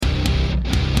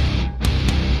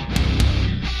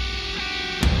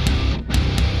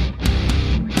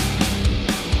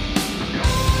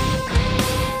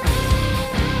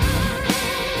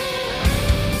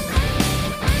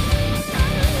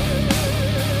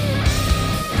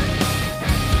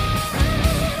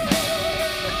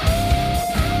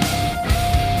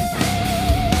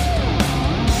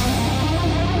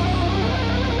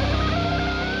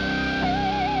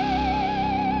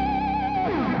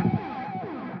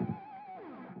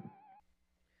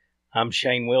I'm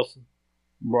Shane Wilson.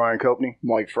 Brian Copeney.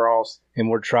 Mike Frost. And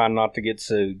we're trying not to get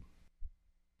sued.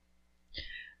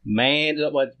 Man,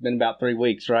 it's been about 3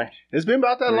 weeks, right? It's been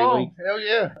about that 3 long. weeks. Hell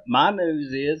yeah. My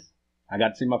news is I got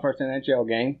to see my first NHL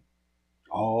game.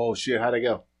 Oh, shit. How'd it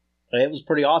go? It was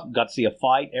pretty awesome. Got to see a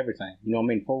fight, everything. You know what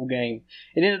I mean? Full game.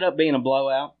 It ended up being a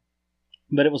blowout,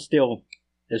 but it was still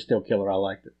killer. I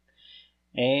liked it.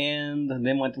 And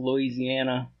then went to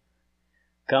Louisiana.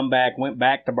 Come back, went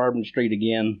back to Bourbon Street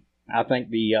again. I think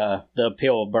the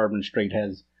appeal of Bourbon Street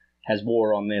has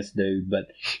wore on this dude. But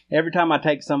every time I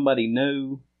take somebody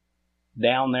new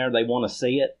down there, they want to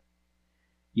see it.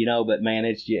 You know, but man,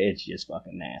 it's just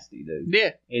fucking nasty, dude. Yeah.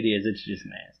 It is. It's just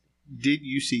nasty. Did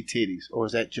you see titties, or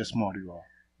is that just Mardi Gras?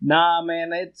 Nah,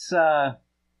 man, it's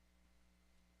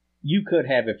you could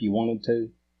have if you wanted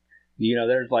to. You know,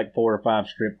 there's like 4 or 5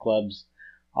 strip clubs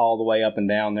all the way up and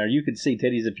down there. You could see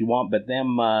titties if you want, but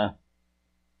them, well,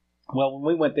 when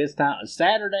we went this time,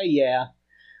 Saturday, yeah,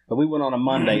 but we went on a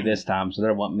Monday this time, so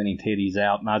there wasn't many titties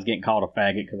out, and I was getting called a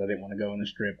faggot because I didn't want to go in a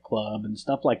strip club and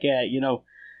stuff like that. You know,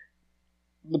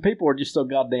 the people are just so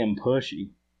goddamn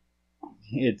pushy.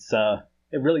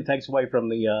 It really takes away from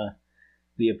the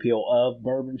appeal of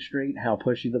Bourbon Street, how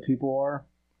pushy the people are.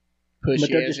 Pushy, but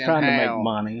they're just trying to make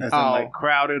money. As in, like,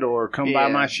 crowded or come by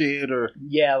my shit or...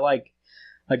 Yeah, like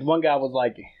one guy was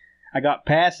like, I got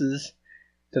passes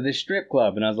to this strip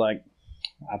club, and I was like,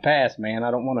 I passed, man.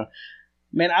 I don't want to...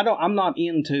 Man, I'm not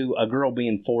into a girl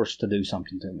being forced to do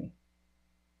something to me.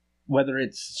 Whether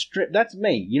it's strip... That's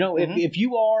me. You know, if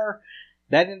you are...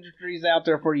 That industry's out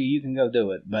there for you, you can go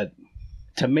do it. But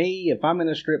to me, if I'm in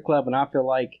a strip club and I feel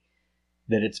like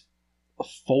that it's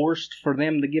forced for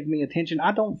them to give me attention,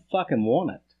 I don't fucking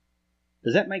want it.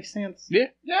 Does that make sense? Yeah,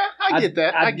 I get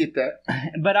that. I get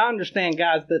that. But I understand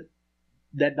guys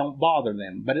that don't bother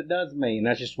them. But it does me, and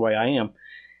that's just the way I am.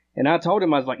 And I told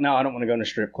him, I was like, no, I don't want to go in a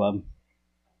strip club.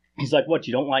 He's like, what,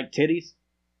 you don't like titties?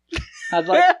 I was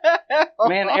like,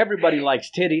 man, everybody likes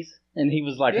titties. And he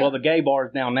was like, well, the gay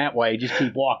bar's down that way. Just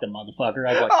keep walking, motherfucker.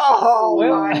 I was like,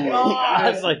 my God. I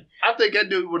was like, I think that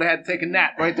dude would have had to take a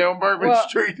nap right there on Bourbon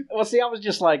Street. Well, see, I was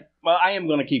just like, well, I am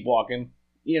going to keep walking,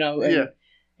 you know.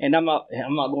 And I'm not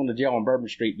going to jail on Bourbon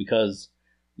Street because,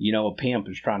 you know, a pimp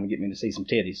is trying to get me to see some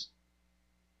titties.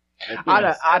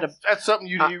 That's something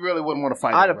you really wouldn't want to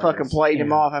fight. I'd have fucking played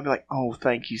him off. I'd be like, "Oh,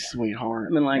 thank you, sweetheart."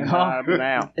 I mean, like,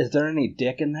 is there any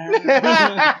dick in there?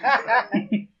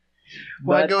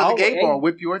 Well, I go to the gay bar,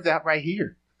 whip yours out right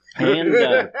here.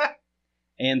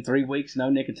 And 3 weeks, no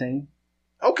nicotine.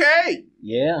 Okay.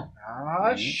 Yeah.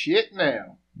 Shit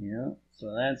now. Yeah,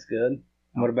 so that's good.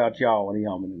 What about y'all? What are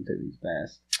y'all been into these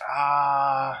past?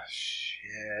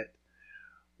 Shit.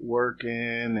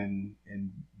 Working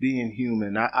and being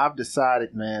human. I've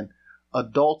decided, man,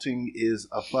 adulting is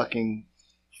a fucking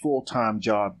full-time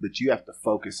job that you have to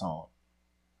focus on.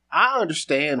 I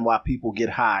understand why people get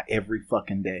high every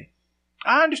fucking day.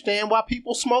 I understand why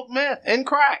people smoke meth and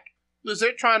crack. Because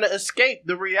they're trying to escape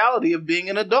the reality of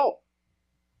being an adult.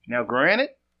 Now, granted,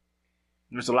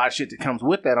 there's a lot of shit that comes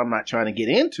with that I'm not trying to get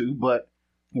into, but...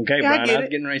 Okay, Brian, I was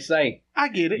getting ready to say. I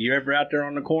get it. You ever out there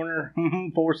on the corner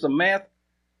for some meth?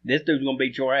 This dude's going to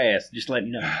beat your ass. Just letting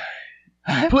you know.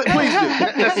 Please do.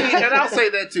 And I'll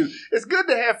say that too. It's good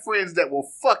to have friends that will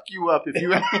fuck you up.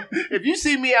 If you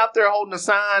see me out there holding a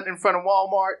sign in front of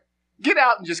Walmart, get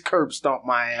out and just curb stomp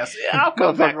my ass. I'll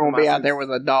come back. Gonna be out there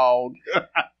with a dog.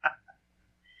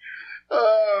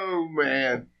 Oh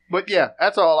man! But yeah,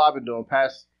 that's all I've been doing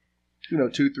past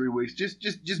 2-3 weeks.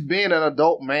 Just being an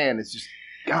adult man is just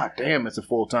goddamn. It's a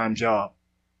full-time job.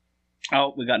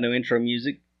 Oh, we got new intro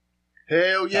music.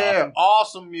 Hell yeah!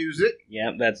 Awesome music.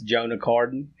 Yeah, that's Jonah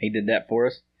Carden. He did that for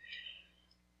us.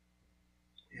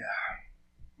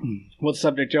 Yeah. What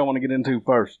subject y'all want to get into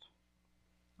first?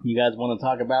 You guys want to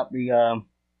talk about the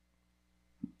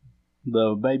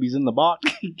babies in the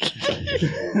box?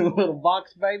 Little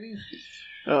box babies?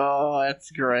 Oh,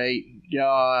 that's great.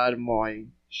 God almighty.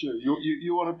 Sure.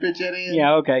 You want to pitch that in?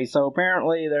 Yeah, okay. So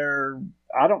apparently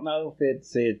I don't know if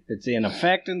it's in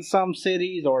effect in some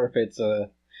cities or if it's a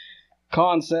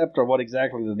concept or what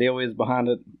exactly the deal is behind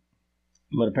it.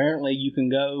 But apparently you can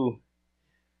go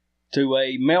to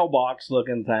a mailbox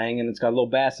looking thing and it's got a little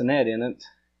bassinet in it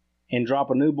and drop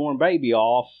a newborn baby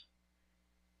off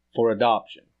for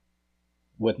adoption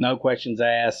with no questions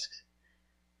asked,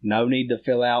 no need to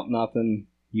fill out nothing.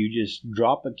 You just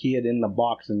drop a kid in the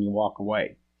box and you walk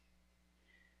away.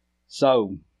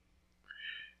 So,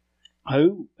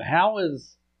 how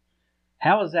is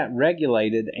that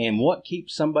regulated, and what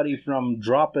keeps somebody from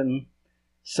dropping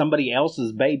somebody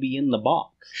else's baby in the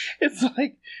box. It's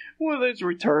like one of those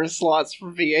return slots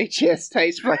for VHS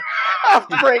tapes. Like, I'll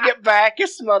bring it back.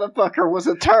 This motherfucker was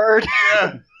a turd.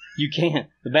 Yeah. You can't.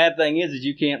 The bad thing is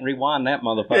you can't rewind that They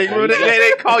motherfucker.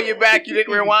 didn't call you back. You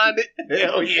didn't rewind it.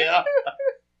 Hell yeah.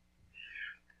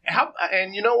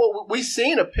 And you know what? We've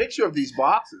seen a picture of these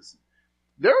boxes.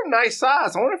 They're a nice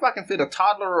size. I wonder if I can fit a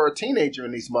toddler or a teenager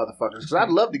in these motherfuckers. Because I'd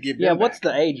love to give them. Yeah, what's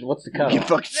the age? What's the You cutoff?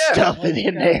 fucking Yeah. stuff it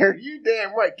in there. You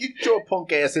damn right. Get your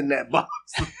punk ass in that box.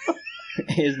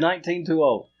 Is 19 too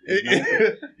old?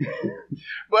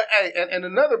 But hey, and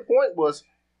another point was,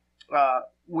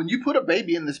 when you put a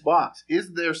baby in this box,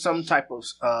 is there some type of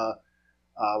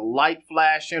light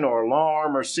flashing or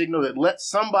alarm or signal that lets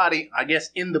somebody, I guess,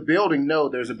 in the building know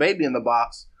there's a baby in the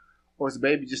box, or is the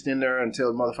baby just in there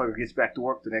until the motherfucker gets back to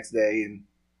work the next day, and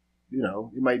you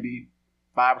know it might be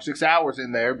 5 or 6 hours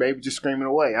in there, baby just screaming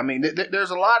away. I mean,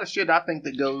 there's a lot of shit I think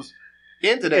that goes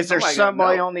into that. Is there gotta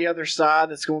somebody know. on the other side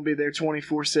that's going to be there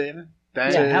 24/7?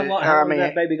 Dang. Yeah, how long I has mean,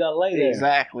 that baby got to lay there?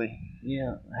 Exactly.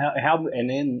 Yeah. How and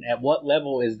then at what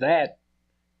level is that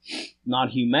not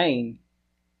humane?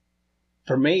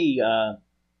 For me,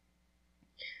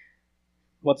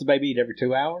 what's a baby eat every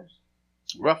 2 hours?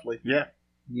 Roughly, yeah.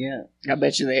 Yeah. I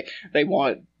bet you they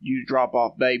want you to drop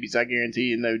off babies. I guarantee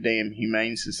you no damn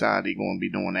humane society going to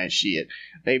be doing that shit.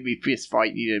 They'd be fist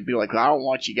fighting you to be like, I don't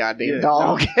want you goddamn Yeah,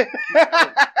 dog.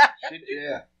 Shit,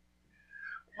 yeah.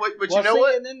 But Well, you know see,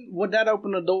 what? And then would that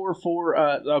open the door for?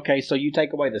 Okay, so you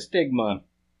take away the stigma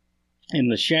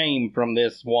and the shame from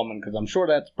this woman, because I'm sure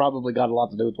that's probably got a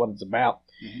lot to do with what it's about.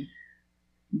 Mhm.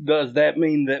 Does that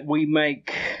mean that we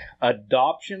make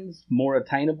adoptions more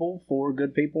attainable for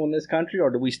good people in this country, or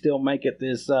do we still make it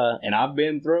this? And I've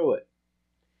been through it.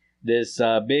 This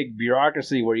big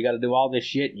bureaucracy where you got to do all this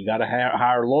shit and you got to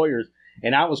hire lawyers.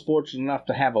 And I was fortunate enough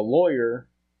to have a lawyer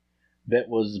that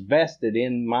was vested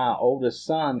in my oldest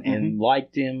son and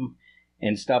liked him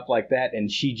and stuff like that, and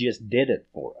she just did it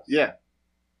for us. Yeah.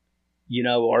 You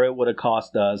know, or it would have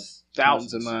cost us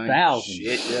Thousands of money. Thousands.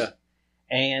 Shit, yeah.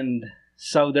 And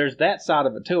so there's that side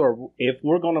of it too. Or if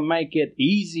we're going to make it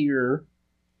easier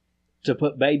to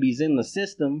put babies in the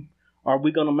system, are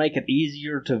we going to make it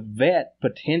easier to vet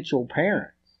potential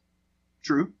parents?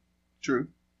 True.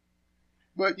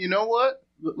 But you know what?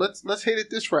 Let's hit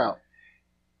it this route.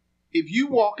 If you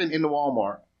walking into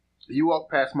Walmart, you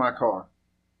walk past my car,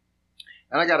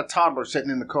 and I got a toddler sitting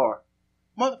in the car,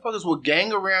 motherfuckers will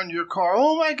gang around your car.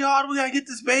 Oh my God, we gotta get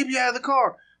this baby out of the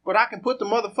car. But I can put the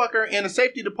motherfucker in a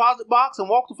safety deposit box and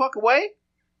walk the fuck away?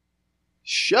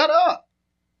 Shut up.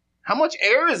 How much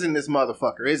air is in this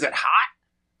motherfucker? Is it hot?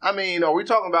 I mean, are we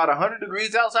talking about 100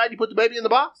 degrees outside? You put the baby in the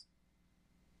box?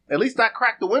 At least I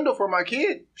cracked the window for my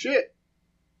kid. Shit.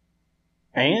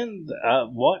 And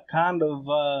what kind of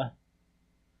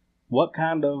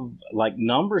like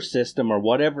number system or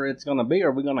whatever it's going to be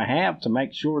are we going to have to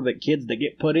make sure that kids that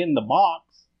get put in the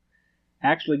box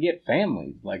actually get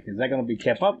families? Like, is that going to be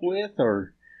kept up with,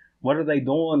 or what are they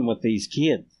doing with these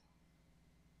kids?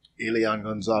 Elian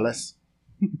Gonzalez.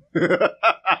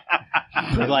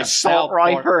 Like Salt South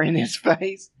Park, riper in his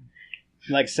face.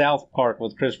 like South Park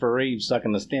with Christopher Reeve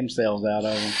sucking the stem cells out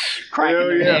of him. Cracking Hell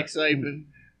their yeah. necks open.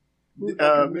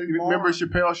 Remember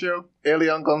Chappelle show?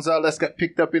 Elian Gonzalez got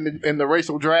picked up in the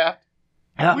racial draft.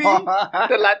 We,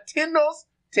 the Latinos,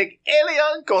 take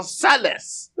Elian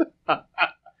Gonzalez.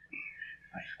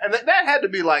 And that had to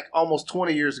be like almost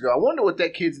 20 years ago. I wonder what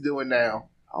that kid's doing now.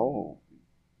 Oh,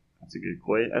 that's a good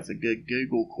question. That's a good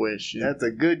Google question. That's a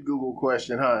good Google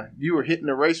question, huh? You were hitting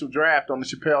the racial draft on the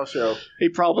Chappelle show. He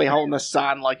probably holding a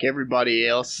sign like everybody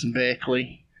else in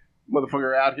Beckley.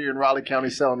 Motherfucker out here in Raleigh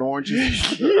County selling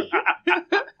oranges.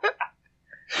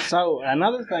 So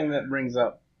another thing that brings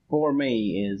up for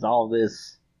me is all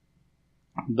this,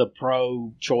 the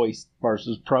pro-choice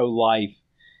versus pro-life.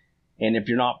 And if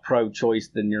you're not pro-choice,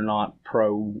 then you're not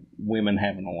pro-women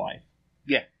having a life.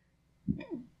 Yeah.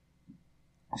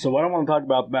 So what I want to talk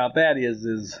about that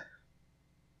is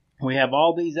we have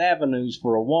all these avenues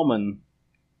for a woman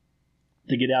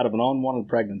to get out of an unwanted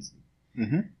pregnancy.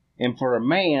 Mm-hmm. And for a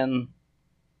man,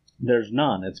 there's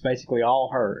none. It's basically all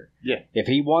her. Yeah. If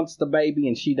he wants the baby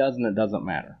and she doesn't, it doesn't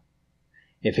matter.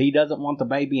 If he doesn't want the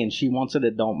baby and she wants it,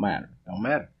 it don't matter. Don't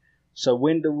matter. So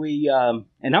when do we,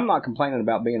 and I'm not complaining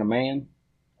about being a man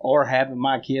or having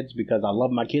my kids, because I love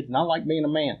my kids and I like being a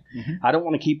man. Mm-hmm. I don't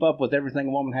want to keep up with everything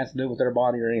a woman has to do with their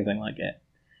body or anything like that.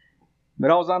 But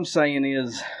all I'm saying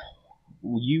is,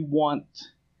 you want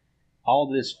all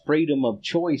this freedom of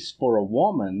choice for a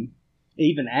woman,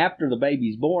 even after the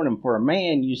baby's born, and for a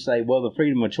man, you say, well, the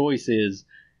freedom of choice is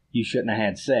you shouldn't have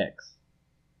had sex.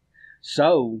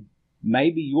 So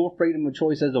maybe your freedom of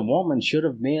choice as a woman should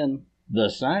have been the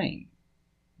same.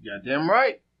 Goddamn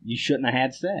right. You shouldn't have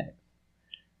had sex.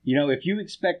 You know, if you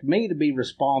expect me to be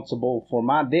responsible for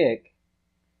my dick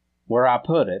where I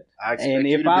put it, I expect and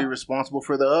you if to I be responsible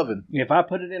for the oven. if I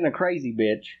put it in a crazy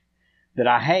bitch that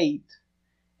I hate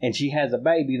and she has a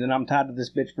baby, then I'm tied to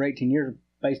this bitch for 18 years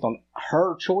based on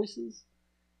her choices?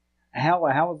 How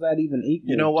is that even equal?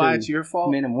 You know why to it's your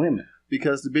fault? men and women?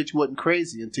 Because the bitch wasn't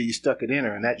crazy until you stuck it in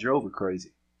her, and that drove her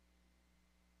crazy.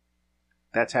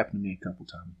 That's happened to me a couple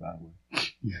times, by the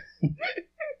way.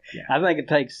 I think it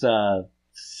takes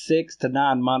 6 to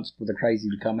 9 months for the crazy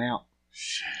to come out.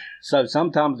 So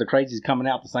sometimes the crazy's coming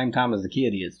out the same time as the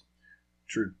kid is.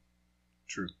 True.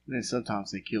 Then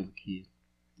sometimes they kill the kid.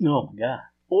 Oh my god!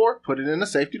 Or put it in a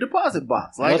safety deposit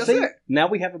box, like Well, I see, said. now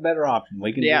we have a better option.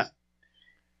 We can Yeah.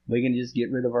 just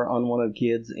get rid of our unwanted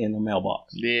kids in the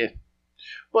mailbox. Yeah.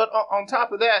 But on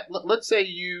top of that, let's say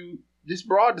this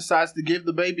broad decides to give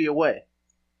the baby away.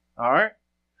 All right?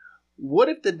 What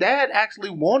if the dad actually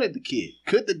wanted the kid?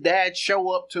 Could the dad show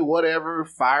up to whatever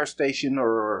fire station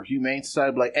or humane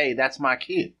society, like, hey, that's my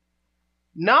kid?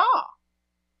 Nah.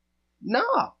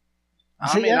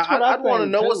 See, I mean, that's what I I'd want to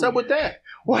think, know too. what's up with that.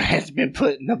 What has been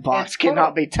put in the box Hold on.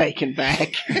 cannot be taken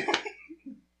back.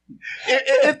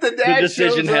 If the The dad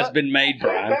decision shows has up, been made,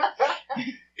 Brian.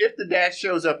 if the dad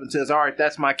shows up and says, all right,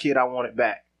 that's my kid, I want it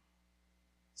back.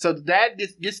 So the dad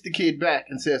gets the kid back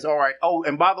and says, all right, oh,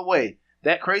 and by the way,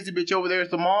 that crazy bitch over there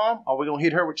is the mom. Are we going to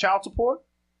hit her with child support?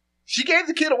 She gave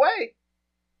the kid away,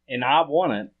 And I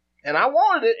want it. and I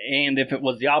wanted it. And if it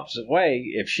was the opposite way,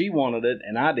 if she wanted it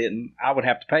and I didn't, I would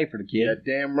have to pay for the kid. Yeah,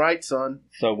 damn right, son.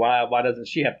 So why doesn't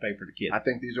she have to pay for the kid? I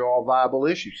think these are all viable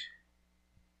issues.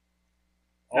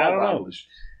 I don't know. viable issues.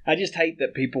 I just hate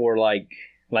that people are like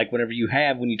when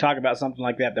you talk about something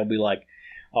like that, they'll be like,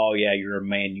 oh yeah, you're a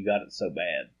man, you got it so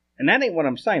bad. And that ain't what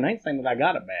I'm saying. I ain't saying that I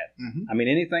got it bad. Mhm. I mean,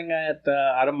 anything that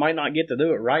I might not get to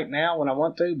do it right now when I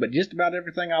want to, but just about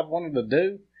everything I've wanted to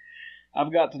do,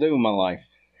 I've got to do in my life.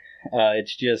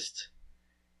 It's just,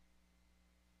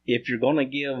 if you're going to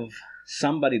give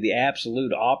somebody the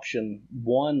absolute option,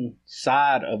 one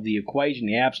side of the equation,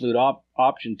 the absolute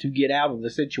option to get out of the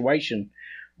situation,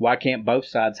 why can't both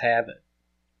sides have it?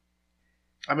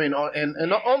 I mean,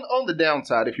 on the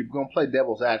downside, if you're going to play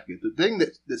devil's advocate, the thing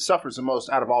that suffers the most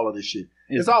out of all of this shit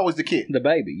is always the kid. The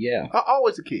baby, yeah.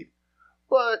 Always the kid.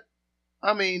 But,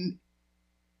 I mean,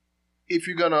 if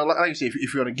you're going to, like you say,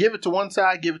 if you're going to give it to one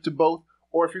side, give it to both.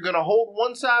 Or if you're going to hold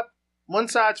one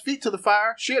side's feet to the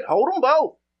fire, shit, hold them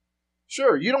both.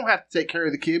 Sure, you don't have to take care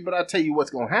of the kid, but I'll tell you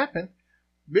what's going to happen.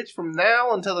 Bitch, from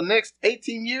now until the next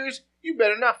 18 years, you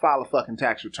better not file a fucking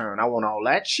tax return. I want all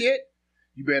that shit.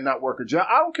 You better not work a job.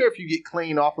 I don't care if you get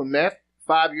clean off of meth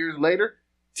 5 years later.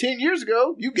 10 years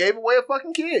ago, you gave away a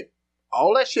fucking kid.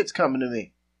 All that shit's coming to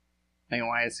me. Ain't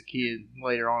gonna ask a kid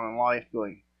later on in life,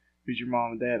 like, who's your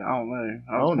mom and dad? I don't know.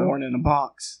 I I was don't know. born in a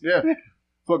box. Yeah.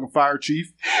 Fucking fire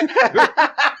chief.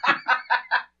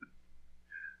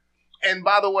 And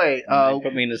by the way, They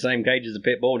put me in the same cage as a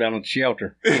pit bull down at the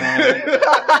shelter.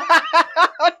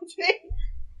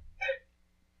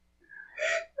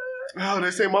 oh,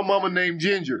 they say my mama named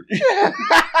Ginger.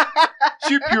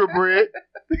 She purebred.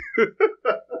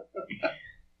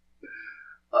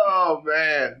 Oh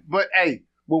man! But hey,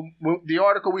 when the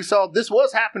article we saw, this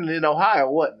was happening in Ohio,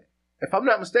 wasn't it? If I'm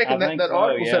not mistaken, I that think so,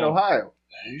 article said yeah. Ohio.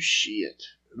 Oh, shit.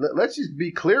 Let's just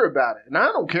be clear about it. And I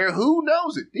don't care who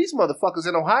knows it. These motherfuckers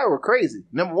in Ohio are crazy.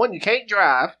 Number one, you can't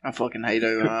drive. I fucking hate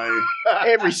Ohio.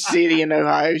 Every city in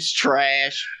Ohio is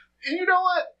trash. And you know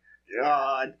what?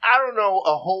 God, I don't know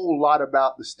a whole lot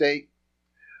about the state,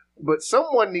 but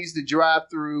someone needs to drive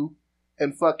through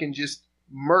and fucking just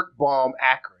murk bomb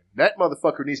Akron. That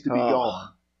motherfucker needs to be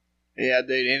gone. Yeah,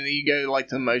 dude. And you go to, like,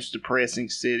 the most depressing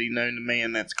city known to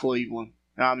man, that's Cleveland.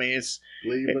 I mean, it's...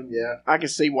 Cleveland, yeah. I can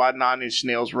see why Nine Inch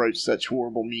Nails wrote such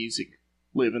horrible music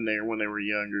living there when they were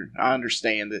younger. I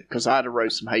understand it, because I'd have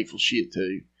wrote some hateful shit,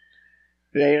 too.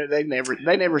 They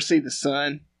never see the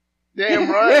sun. Damn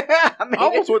right. I mean, I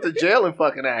almost went to jail in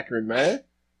fucking Akron, man.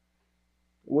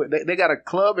 They got a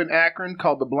club in Akron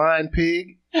called the Blind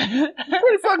Pig.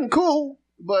 Pretty fucking cool,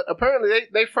 but apparently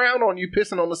they frown on you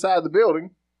pissing on the side of the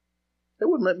building. They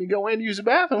wouldn't let me go in to use the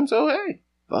bathroom, so hey.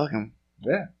 fuck 'em.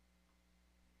 Yeah.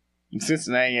 And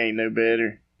Cincinnati ain't no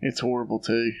better. It's horrible,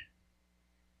 too.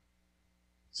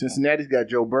 Cincinnati's got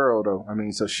Joe Burrow, though. I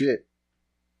mean, so shit.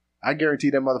 I guarantee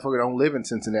that motherfucker don't live in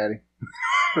Cincinnati.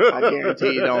 I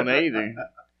guarantee you don't either.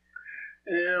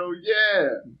 Hell yeah.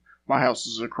 My house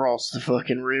is across the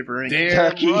fucking river in Damn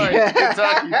Kentucky. right,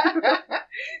 Kentucky.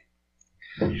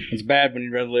 It's bad when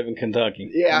you'd rather live in Kentucky.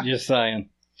 Yeah. I'm just saying.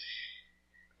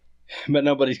 But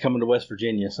nobody's coming to West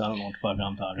Virginia, so I don't know what the fuck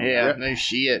I'm talking Yeah, about. no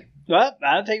shit. But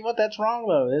I'll tell you what, that's wrong,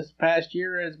 though. This past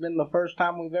year has been the first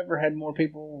time we've ever had more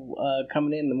people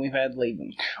coming in than we've had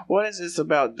leaving. What is this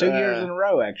about? 2 years in a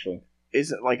row, actually.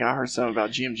 Is it like I heard something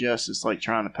about Jim Justice, like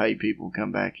trying to pay people to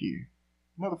come back here?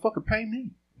 Motherfucker, pay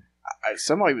me.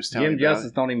 Somebody was telling Jim me about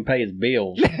Justice don't even pay his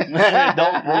bills. Don't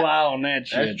rely on that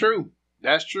shit. That's true.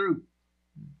 That's true.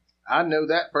 I know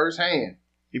that firsthand.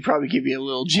 He'd probably give you a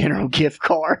little general gift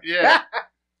card. Yeah.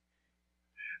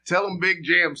 Tell him Big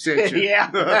Jam sent you.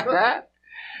 Yeah.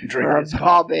 Or a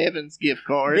Bob Evans gift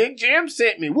card. Big Jam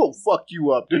sent me. We'll fuck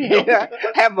you up, dude. Yeah.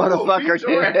 That We'll motherfucker beat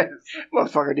your didn't, ass.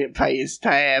 motherfucker didn't pay his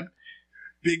tab.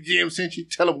 Big Jam sent you.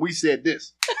 Tell him we said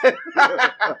this. Hell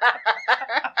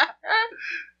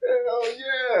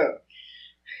yeah.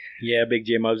 Yeah, Big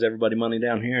Jim owes everybody money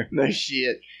down here. No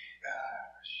shit.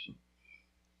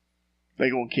 They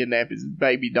gonna kidnap his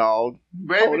baby dog.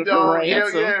 Baby Hold it for dog, hell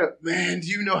ransom. yeah. Man, do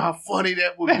you know how funny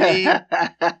that would be?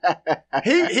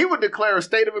 He would declare a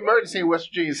state of emergency in West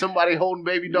Virginia. Somebody holding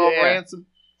baby dog Yeah. ransom.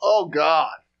 Oh,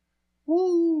 God.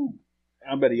 Woo.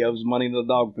 I bet he owes money to the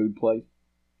dog food place.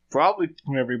 Probably.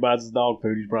 Whenever he buys his dog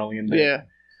food, he's probably in there. Yeah.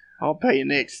 I'll pay you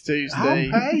next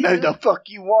Tuesday. I'll pay No, you. the fuck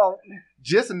you won't.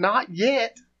 Just not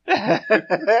yet. I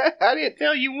didn't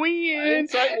tell you when.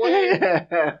 It's like,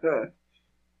 when?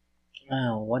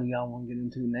 Oh, what do y'all want to get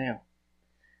into now?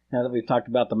 Now that we've talked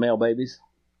about the male babies,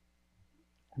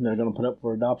 and they're going to put up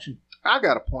for adoption. I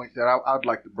got a point that I'd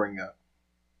like to bring up.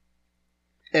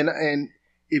 And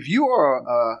if you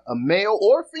are a male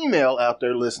or female out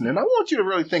there listening, I want you to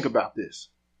really think about this.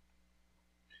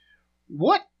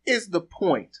 What is the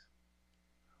point?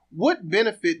 What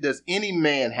benefit does any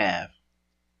man have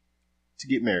to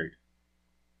get married?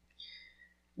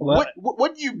 Well,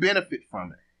 What do you benefit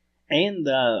from it? and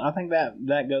I think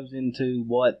that goes into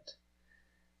what,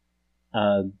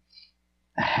 how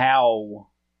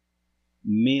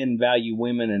men value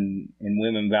women and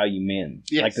women value men.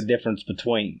 Yes. Like the difference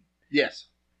between. Yes.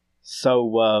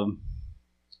 So,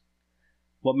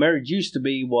 what marriage used to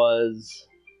be was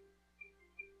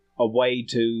a way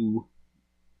to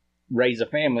raise a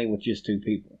family with just two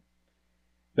people.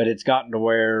 But it's gotten to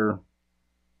where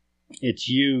it's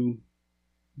you,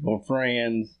 your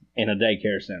friends, and a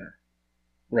daycare center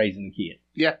raising a kid.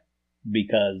 Yeah.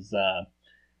 Because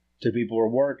two people are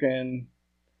working.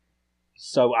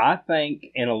 So I think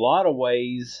in a lot of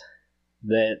ways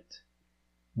that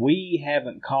we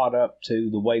haven't caught up to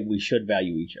the way we should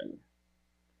value each other.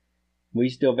 We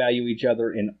still value each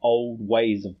other in old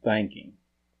ways of thinking.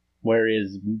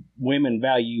 Whereas women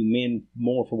value men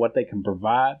more for what they can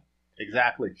provide.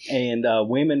 Exactly. And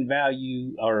men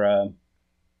value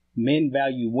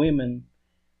women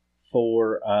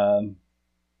for,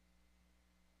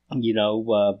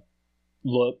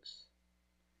 looks,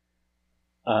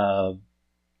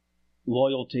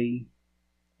 loyalty,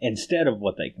 instead of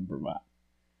what they can provide.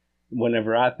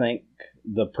 Whenever I think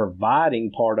the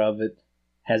providing part of it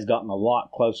has gotten a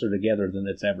lot closer together than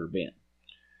it's ever been.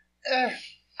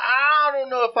 I don't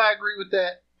know if I agree with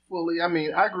that fully. I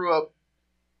mean, I grew up,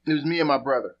 it was me and my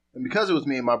brother. And because it was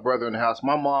me and my brother in the house,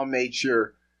 my mom made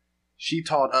sure she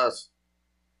taught us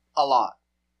a lot.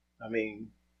 I mean,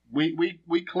 we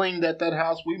cleaned at that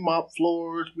house. We mopped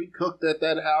floors. We cooked at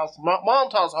that house. My mom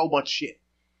taught us a whole bunch of shit.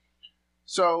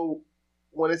 So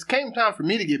when it came time for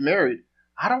me to get married,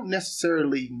 I don't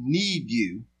necessarily need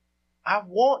you. I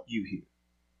want you here.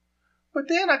 But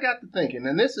then I got to thinking,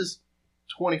 and this is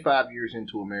 25 years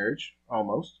into a marriage,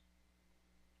 almost.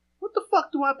 What the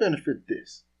fuck do I benefit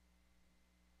this?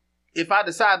 If I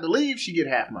decide to leave, she get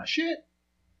half my shit.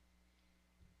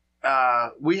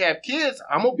 We have kids.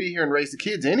 I'm going to be here and raise the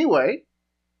kids anyway.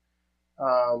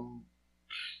 The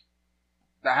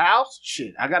house,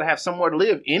 shit, I got to have somewhere to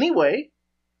live anyway.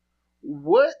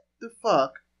 What the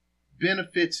fuck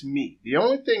benefits me? The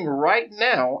only thing right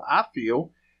now, I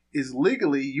feel, is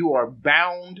legally you are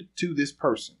bound to this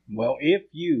person. Well, if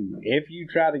you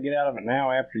try to get out of it now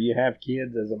after you have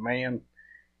kids as a man,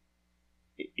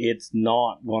 it's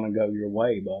not going to go your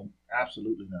way, bub.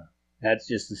 Absolutely not. That's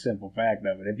just the simple fact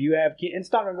of it. If you have kids,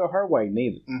 it's not going to go her way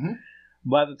neither. Mm-hmm.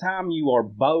 By the time you are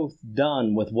both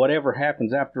done with whatever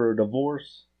happens after a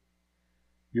divorce,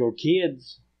 your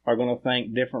kids are going to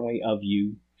think differently of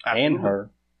you and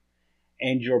her,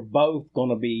 and you're both going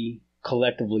to be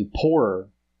collectively poorer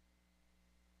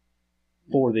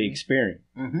for the experience.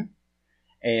 Mm-hmm.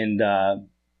 And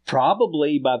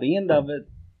probably by the end of it,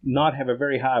 not have a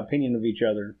very high opinion of each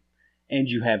other, and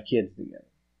you have kids together.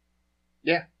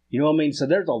 Yeah. You know what I mean? So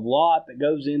there's a lot that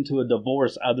goes into a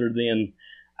divorce other than,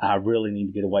 I really need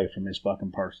to get away from this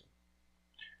fucking person.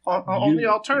 On the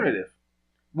alternative,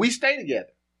 We stay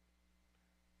together.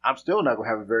 I'm still not going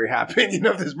to have a very high opinion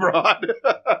of this broad.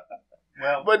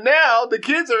 Well, but now the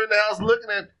kids are in the house looking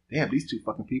at, damn, these two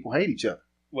fucking people hate each other.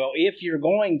 well, if you're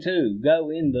going to go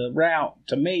in the route,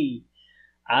 to me,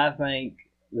 I think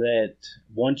that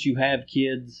once you have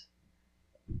kids,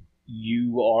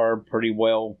 you are pretty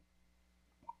well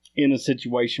in a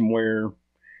situation where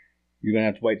you're going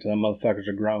to have to wait till the motherfuckers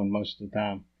are grown most of the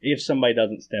time. If somebody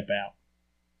doesn't step out.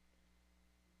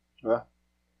 Well,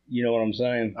 you know what I'm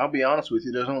saying? I'll be honest with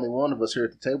you. There's only one of us here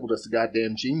at the table that's a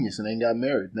goddamn genius and ain't got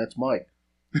married, and that's Mike.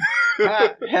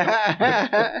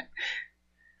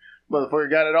 Motherfucker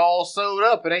got it all sewed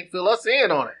up and ain't fill us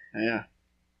in on it. Yeah.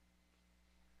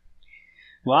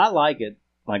 Well, I like it.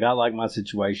 Like, I like my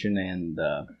situation, and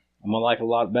I'm going to like it a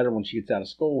lot better when she gets out of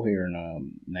school here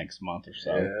in next month or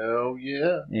so. Hell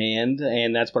yeah.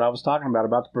 And that's what I was talking about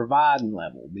the providing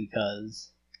level,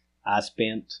 because I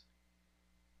spent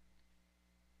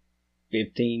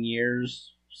 15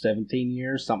 years, 17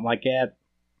 years, something like that,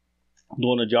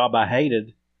 doing a job I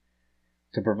hated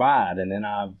to provide. And then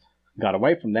I've got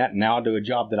away from that, and now I do a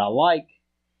job that I like.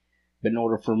 But in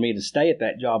order for me to stay at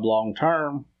that job long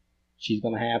term, she's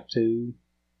going to have to,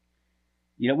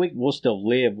 we'll still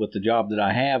live with the job that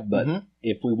I have, but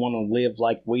if we want to live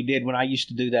like we did when I used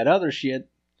to do that other shit,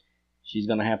 she's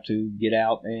going to have to get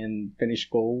out and finish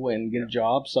school and get a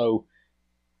job. So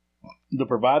the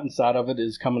providing side of it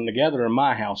is coming together in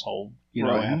my household,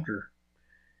 Right. after.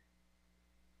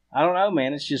 I don't know,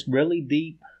 man. It's just really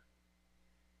deep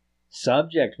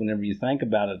subject whenever you think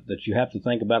about it, that you have to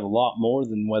think about a lot more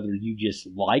than whether you just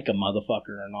like a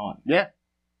motherfucker or not. Yeah.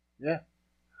 Yeah.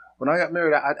 When I got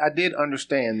married, I did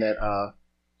understand that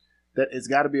that it's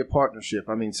got to be a partnership.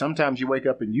 I mean, sometimes you wake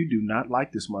up and you do not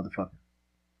like this motherfucker,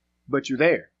 but you're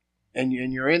there, and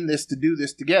you're in this to do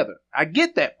this together. I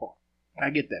get that part.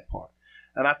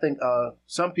 And I think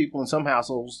some people in some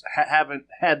households haven't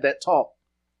had that talk,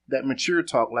 that mature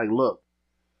talk, like, look,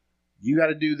 you got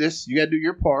to do this. You got to do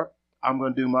your part. I'm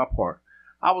going to do my part.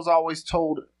 I was always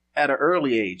told at an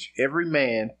early age, every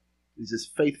man is as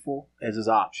faithful as his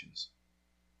options.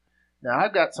 Now,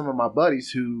 I've got some of my buddies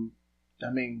who,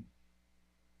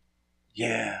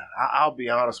 I'll be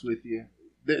honest with you.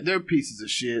 They're pieces of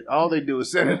shit. All they do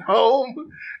is sit at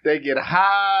home. They get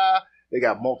high. They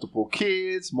got multiple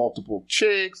kids, multiple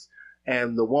chicks,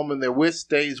 and the woman they're with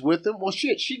stays with them. Well,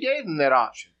 shit, she gave them that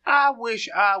option. I wish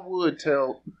I would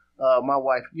tell my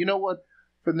wife, you know what?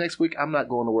 For the next week, I'm not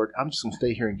going to work. I'm just going to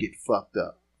stay here and get fucked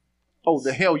up. Oh,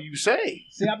 the hell you say?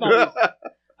 See,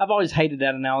 I've always hated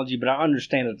that analogy, but I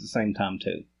understand it at the same time,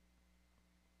 too.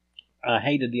 I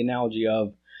hated the analogy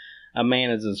of a man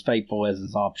is as faithful as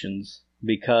his options,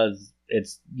 because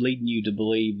it's leading you to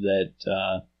believe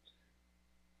that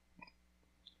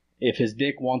if his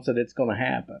dick wants it, it's going to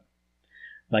happen.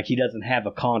 Like, he doesn't have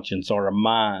a conscience or a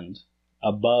mind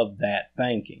above that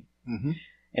thinking. Mm-hmm.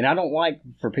 And I don't like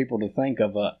for people to think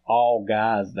of all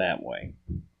guys that way.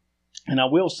 And I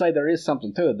will say there is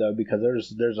something to it, though, because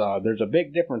there's a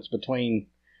big difference between,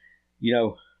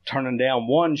 turning down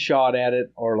one shot at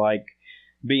it, or like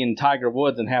being Tiger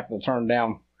Woods and having to turn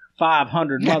down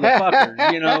 500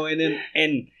 motherfuckers,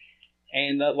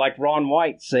 and like Ron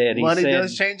White said, money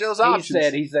does change those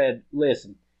options. He said,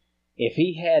 listen, if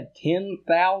he had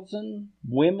 10,000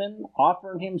 women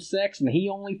offering him sex and he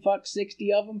only fucked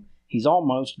 60 of them, he's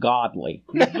almost godly.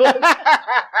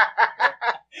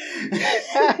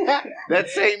 That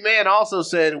same man also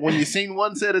said, when you seen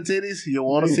one set of titties, you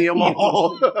want to see them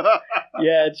all.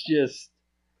 Yeah, it's just...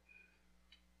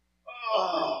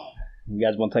 You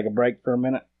guys want to take a break for a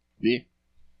minute? Yeah.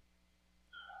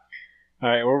 All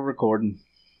right, we're recording.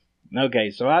 Okay,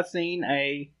 so I seen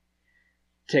a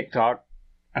TikTok.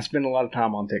 I spend a lot of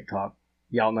time on TikTok.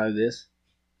 Y'all know this.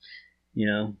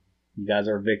 You guys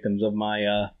are victims of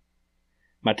my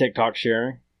my TikTok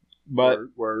sharing. But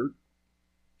word.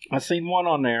 I seen one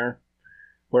on there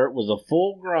where it was a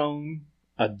full-grown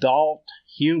adult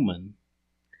human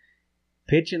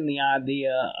pitching the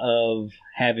idea of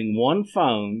having one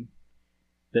phone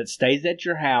that stays at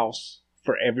your house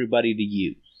for everybody to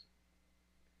use.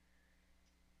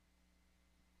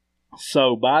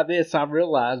 So by this, I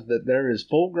realized that there is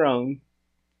full-grown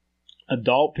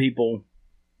adult people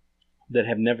that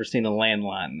have never seen a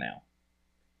landline now.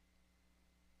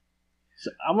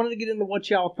 So I wanted to get into what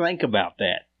y'all think about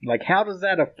that. Like, how does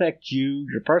that affect you,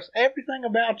 your person, everything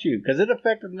about you? Because it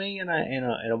affected me in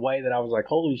a way that I was like,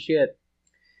 holy shit.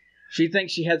 She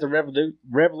thinks she has a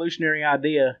revolutionary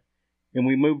idea, and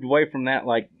we moved away from that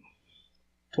like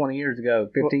 20 years ago,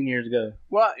 15 years ago.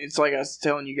 Well, it's like I was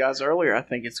telling you guys earlier. I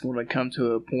think it's going to come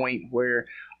to a point where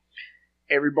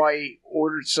everybody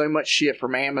ordered so much shit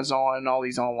from Amazon and all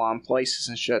these online places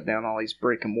and shut down all these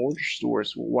brick and mortar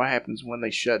stores. Well, what happens when they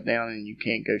shut down and you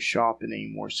can't go shopping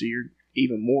anymore? So you're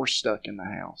even more stuck in the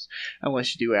house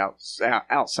unless you do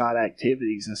outside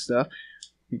activities and stuff.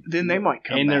 Then they might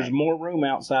come and back. there's more room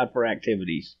outside for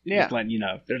activities. Yeah. Just letting you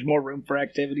know. There's more room for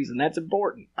activities, and that's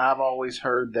important. I've always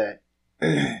heard that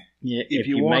Yeah, if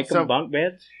you want make them bunk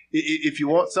beds. if you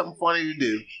want something funny to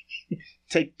do,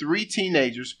 take 3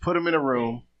 teenagers, put them in a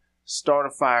room, start a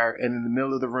fire, and in the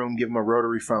middle of the room, give them a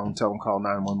rotary phone, tell them call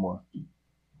 911.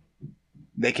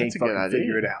 They can't That's a good fucking idea.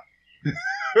 figure it out.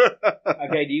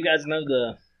 Okay, do you guys know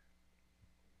the...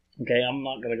 Okay, I'm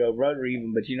not going to go rotary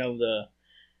even, but you know the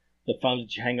phones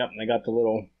that you hang up and they got the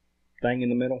little thing in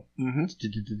the middle Mm-hmm.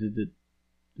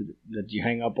 that you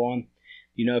hang up on?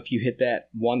 You know, if you hit that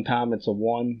 1 time, it's a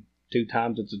 1, 2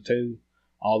 times, it's a 2,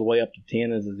 all the way up to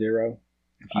 10 is a 0.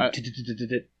 If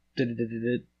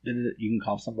you can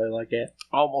call somebody like that.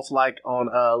 Almost like on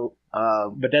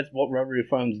But that's what rotary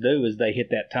phones do, is they hit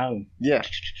that tone. yeah.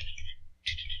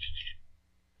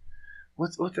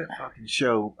 What's that fucking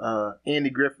show? Andy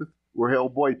Griffith, where her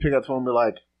old boy pick up the phone and be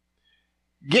like,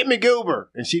 "Get me Goober,"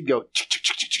 and she'd go.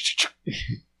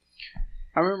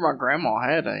 I remember my grandma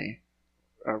had a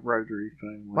rotary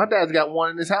phone. My dad's got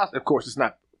one in his house. Of course, it's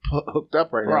not hooked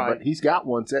up right now, Right. but he's got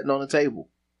one sitting on the table.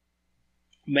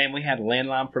 Man, we had a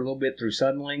landline for a little bit through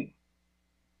Suddenlink,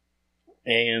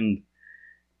 and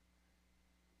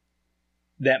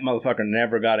that motherfucker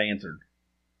never got answered.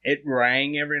 It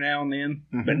rang every now and then,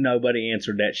 but nobody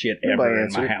answered that shit Nobody ever in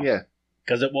answered my it, house. yeah.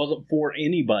 Because it wasn't for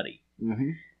anybody.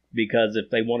 Mm-hmm. Because if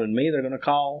they wanted me, they're going to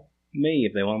call me.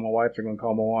 If they wanted my wife, they're going to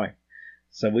call my wife.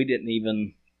 So we didn't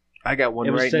even... I got one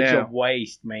It was right such now. a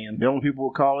waste, man. The only people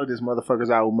who call it is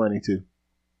motherfuckers I owe money to.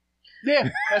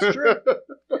 Yeah, that's true.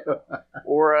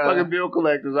 Or Fucking bill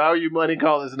collectors. I owe you money,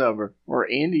 call this number. or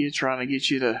India trying to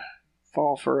get you to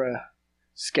fall for a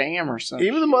scam or something.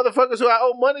 Even the motherfuckers who I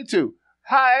owe money to.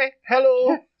 Hi,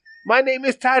 hello, my name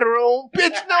is Tyrone.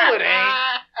 Bitch, no it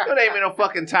ain't. Your name ain't no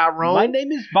fucking Tyrone. My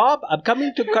name is Bob. I'm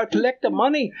coming to collect the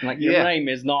money. Like, your Yeah. name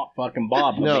is not fucking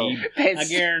Bob, No. Habib. I That's-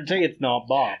 guarantee it's not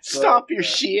Bob. Stop your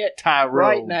shit Tyrone.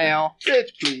 right now.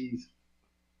 Bitch, please.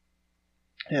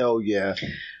 Hell yeah.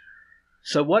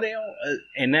 So what else?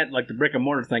 And that, like the brick and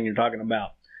mortar thing you're talking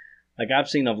about. Like, I've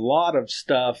seen a lot of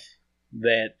stuff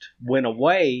that went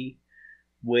away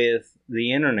with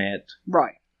the internet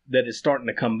Right. that is starting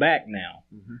to come back now.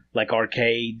 Mhm. Like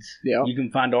arcades. Yeah. You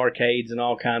can find arcades and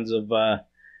all kinds of...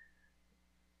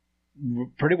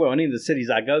 pretty well any of the cities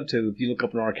I go to, if you look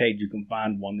up an arcade, you can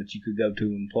find one that you could go to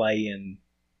and play. And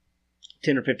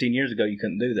 10 or 15 years ago, you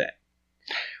couldn't do that.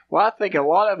 Well, I think a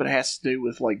lot of it has to do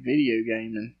with like video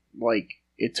gaming. Like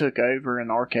it took over and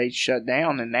arcades shut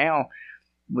down, and now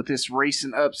with this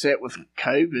recent upset with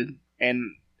COVID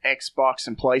and Xbox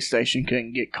and PlayStation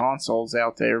couldn't get consoles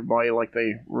out to everybody like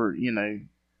they were,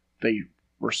 they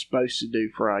were supposed to do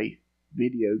for a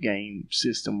video game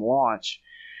system launch.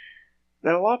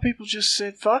 That a lot of people just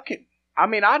said, "Fuck it." I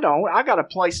mean, I don't. I got a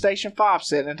PlayStation 5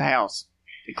 sitting at the house,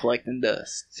 collecting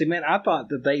dust. See, man, I think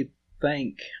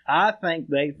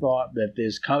they thought that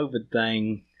this COVID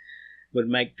thing would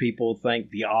make people think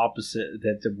the opposite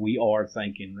that we are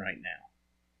thinking right now.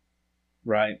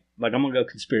 Right? Like, I'm gonna go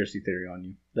conspiracy theory on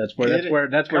you. That's where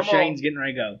Come Shane's on. getting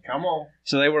ready to go. Come on.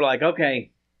 So they were like,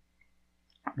 okay,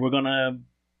 we're gonna,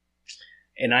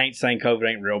 and I ain't saying COVID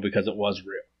ain't real because it was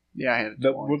real, Yeah, I had it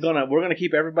but twice. we're gonna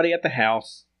keep everybody at the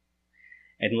house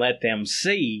and let them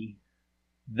see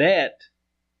that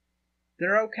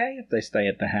they're okay if they stay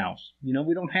at the house. You know,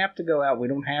 we don't have to go out. We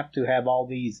don't have to have all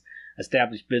these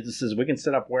established businesses. We can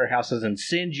set up warehouses and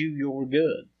send you your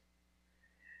goods.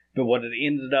 But what it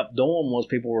ended up doing was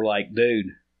people were like, dude,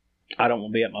 I don't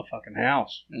want to be at my fucking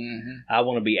house. Mm-hmm. I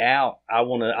want to be out. I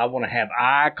want to have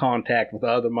eye contact with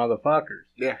other motherfuckers.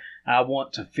 Yeah. I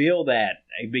want to feel that,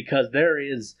 because there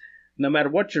is, no matter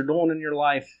what you're doing in your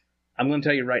life, I'm going to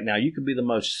tell you right now, you could be the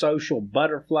most social,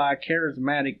 butterfly,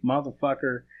 charismatic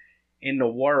motherfucker in the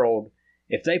world.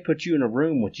 If they put you in a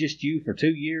room with just you for 2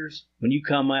 years, when you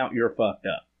come out, you're fucked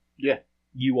up. Yeah.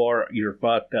 You're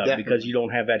fucked up. Definitely. Because you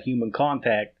don't have that human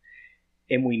contact.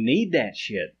 And we need that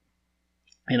shit.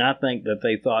 And I think that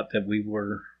they thought that we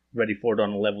were ready for it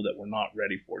on a level that we're not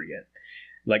ready for yet.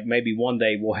 Like, maybe one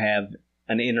day we'll have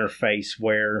an interface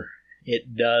where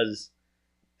it does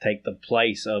take the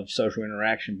place of social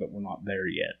interaction, but we're not there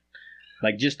yet.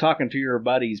 Like, just talking to your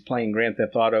buddies playing Grand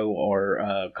Theft Auto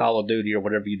or Call of Duty or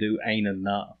whatever you do ain't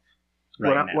enough.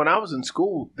 Right now. When I was in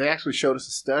school, they actually showed us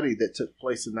a study that took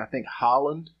place in, I think,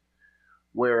 Holland,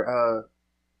 where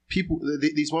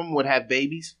these women would have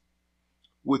babies,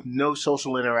 with no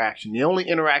social interaction. The only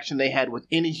interaction they had with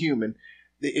any human,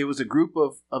 it was a group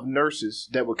of nurses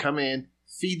that would come in,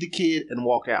 feed the kid, and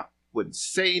walk out. Wouldn't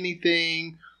say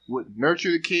anything, wouldn't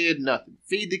nurture the kid, nothing.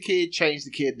 Feed the kid, change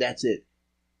the kid, that's it.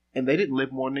 And they didn't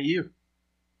live more than a year.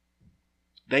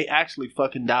 They actually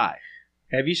fucking died.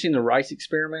 Have you seen the rice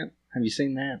experiment? Have you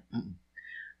seen that? Mm-mm.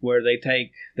 Where they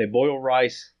boil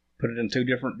rice, put it in 2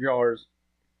 different jars.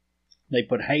 They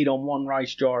put hate on one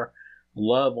rice jar,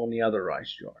 love on the other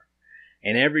rice jar.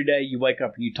 And every day you wake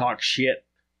up and you talk shit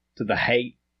to the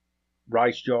hate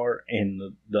rice jar and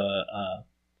the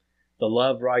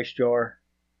love rice jar.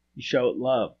 You show it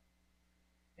love.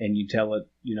 And you tell it,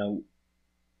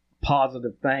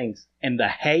 positive things. And the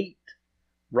hate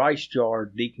rice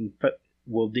jar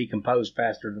will decompose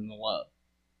faster than the love.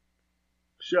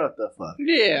 Shut the fuck.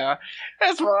 Yeah,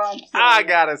 that's what I'm saying. I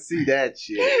gotta see that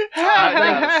shit.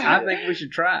 I think we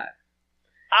should try it.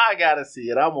 I gotta see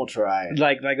it. I'm gonna try it.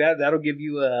 Like that. That'll give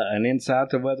you an insight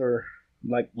to whether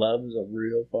love is a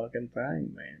real fucking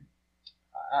thing, man.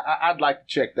 I'd like to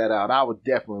check that out. I would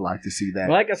definitely like to see that.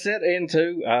 Like I said,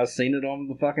 I've seen it on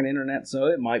the fucking internet, so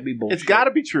it might be bullshit. It's got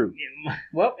to be true.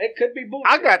 Well, it could be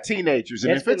bullshit. I got teenagers,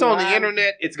 and if it's on the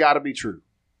internet, it's got to be true.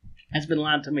 It's been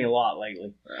lying to me a lot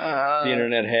lately. The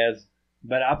internet has.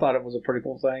 But I thought it was a pretty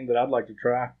cool thing that I'd like to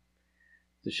try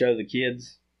to show the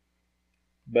kids.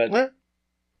 But I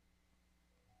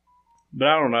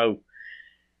don't know.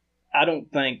 I don't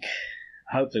think...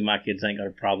 Hopefully my kids ain't got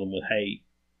a problem with hate.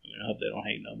 I hope they don't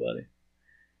hate nobody.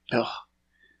 Oh,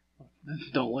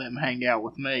 don't let them hang out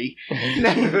with me.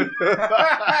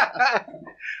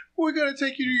 We're going to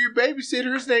take you to your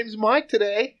babysitter. His name's Mike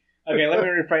today. Okay, let me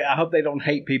rephrase. I hope they don't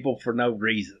hate people for no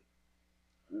reason.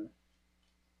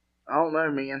 I don't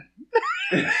know, man.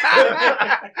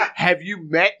 Have you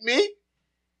met me?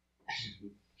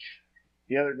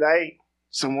 The other day,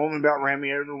 some woman about ran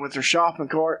me over with her shopping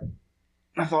cart.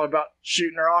 I thought about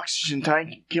shooting her oxygen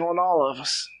tank and killing all of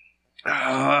us.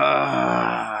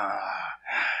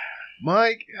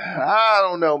 Mike, I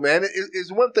don't know, man.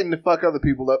 It's one thing to fuck other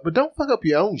people up, but don't fuck up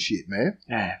your own shit, man.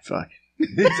 Fuck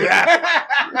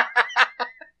it.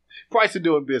 Price of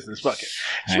doing business, fuck it.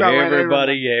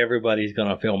 Everybody's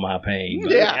gonna feel my pain.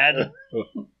 Yeah.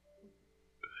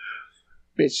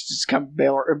 Bitch just come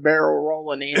barrel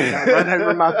rolling in and I run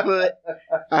over my foot.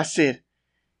 I said,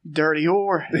 dirty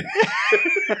whore.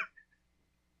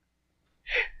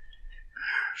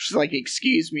 She's like,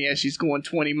 excuse me, as she's going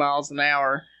 20 miles an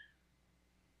hour.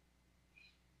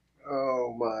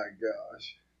 Oh my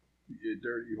gosh. You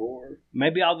dirty whore.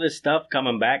 Maybe all this stuff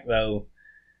coming back, though,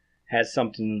 has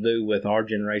something to do with our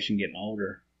generation getting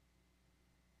older.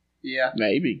 Yeah.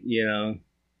 Maybe.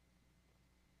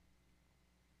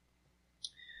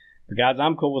 But guys,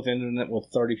 I'm cool with internet with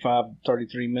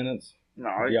 33 minutes.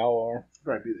 No, y'all are.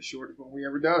 Might be the shortest one we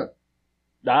ever done.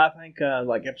 I think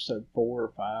episode 4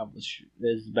 or 5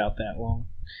 is about that long.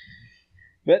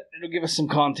 But it'll give us some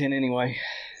content anyway.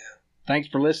 Thanks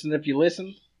for listening if you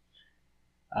listened.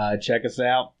 Check us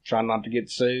out. Try not to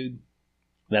get sued.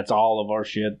 That's all of our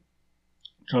shit.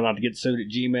 Try not to get sued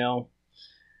at Gmail.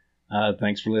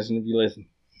 Thanks for listening if you listen.